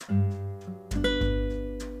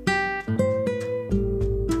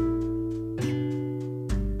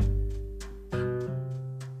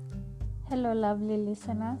lovely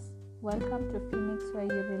listeners. Welcome to Phoenix Where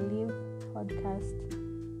You Relive podcast.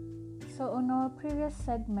 So, on our previous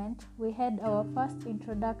segment, we had our first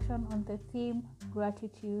introduction on the theme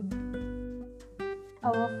gratitude.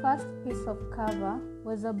 Our first piece of cover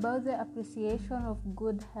was about the appreciation of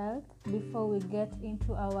good health before we get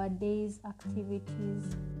into our day's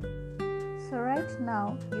activities. So, right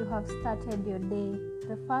now, you have started your day.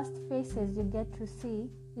 The first faces you get to see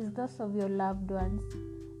is those of your loved ones.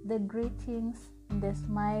 The greetings, the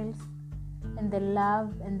smiles, and the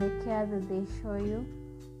love and the care that they show you.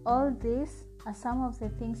 All these are some of the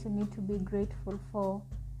things you need to be grateful for.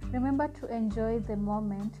 Remember to enjoy the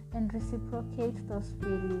moment and reciprocate those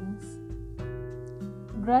feelings.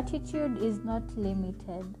 Gratitude is not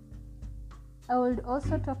limited. I would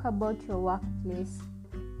also talk about your workplace.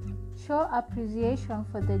 Show appreciation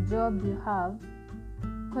for the job you have,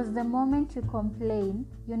 because the moment you complain,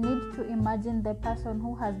 you need to imagine the person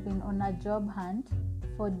who has been on a job hunt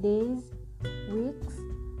for days, weeks,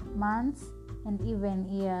 months, and even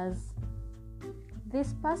years.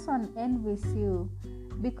 This person envies you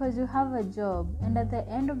because you have a job, and at the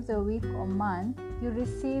end of the week or month, you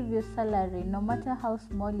receive your salary, no matter how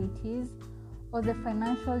small it is, or the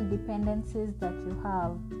financial dependencies that you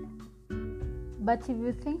have. But if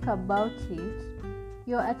you think about it,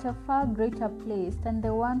 you're at a far greater place than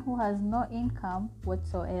the one who has no income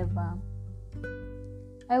whatsoever.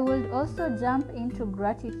 I would also jump into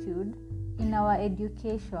gratitude in our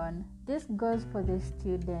education. This goes for the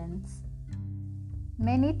students.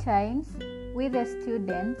 Many times, we the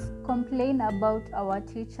students complain about our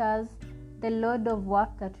teachers, the load of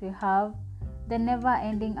work that we have, the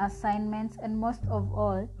never-ending assignments, and most of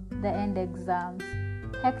all, the end exams.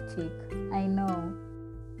 Hectic, I know.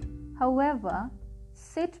 However,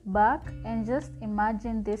 sit back and just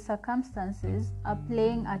imagine these circumstances are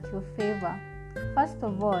playing at your favor. First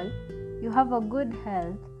of all, you have a good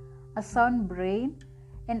health, a sound brain,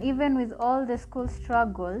 and even with all the school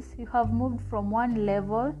struggles, you have moved from one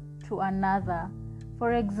level to another.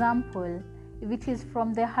 For example, if it is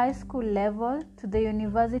from the high school level to the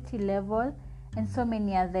university level, and so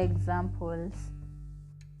many other examples.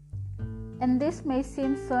 And this may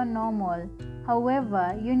seem so normal.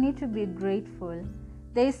 However, you need to be grateful.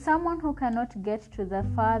 There is someone who cannot get to the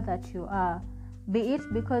far that you are, be it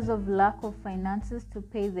because of lack of finances to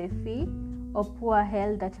pay the fee or poor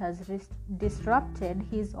health that has disrupted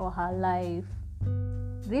his or her life.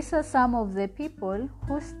 These are some of the people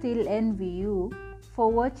who still envy you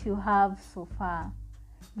for what you have so far.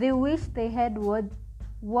 They wish they had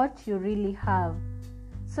what you really have.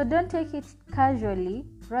 So don't take it casually,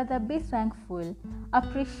 rather be thankful.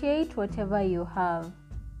 Appreciate whatever you have.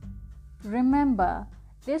 Remember,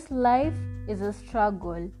 this life is a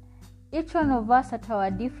struggle. Each one of us at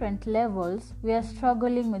our different levels, we are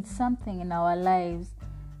struggling with something in our lives.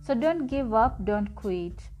 So don't give up, don't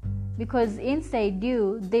quit. Because inside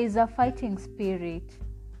you, there is a fighting spirit.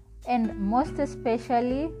 And most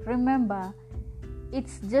especially, remember,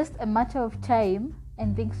 it's just a matter of time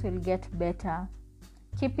and things will get better.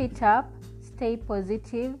 Keep it up, stay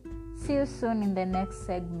positive. See you soon in the next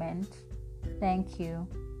segment. Thank you.